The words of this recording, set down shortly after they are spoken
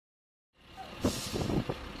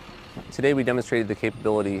Today we demonstrated the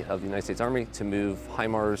capability of the United States Army to move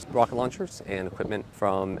HIMARS rocket launchers and equipment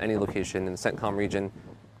from any location in the CENTCOM region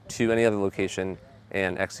to any other location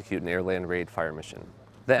and execute an air-land raid fire mission.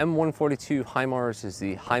 The M142 HIMARS is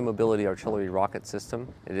the High Mobility Artillery Rocket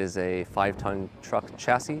System. It is a 5-ton truck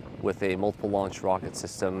chassis with a multiple launch rocket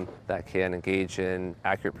system that can engage in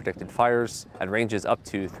accurate predicted fires at ranges up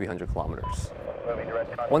to 300 kilometers.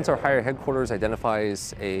 Once our higher headquarters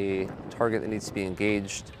identifies a target that needs to be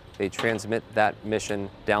engaged, they transmit that mission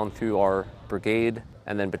down through our brigade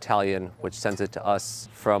and then battalion, which sends it to us.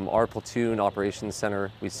 From our platoon operations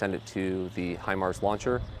center, we send it to the HIMARS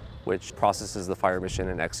launcher, which processes the fire mission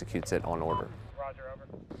and executes it on order. Roger,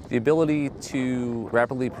 over. The ability to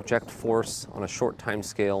rapidly project force on a short time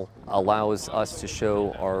scale allows us to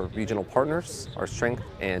show our regional partners our strength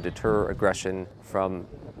and deter aggression from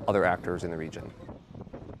other actors in the region.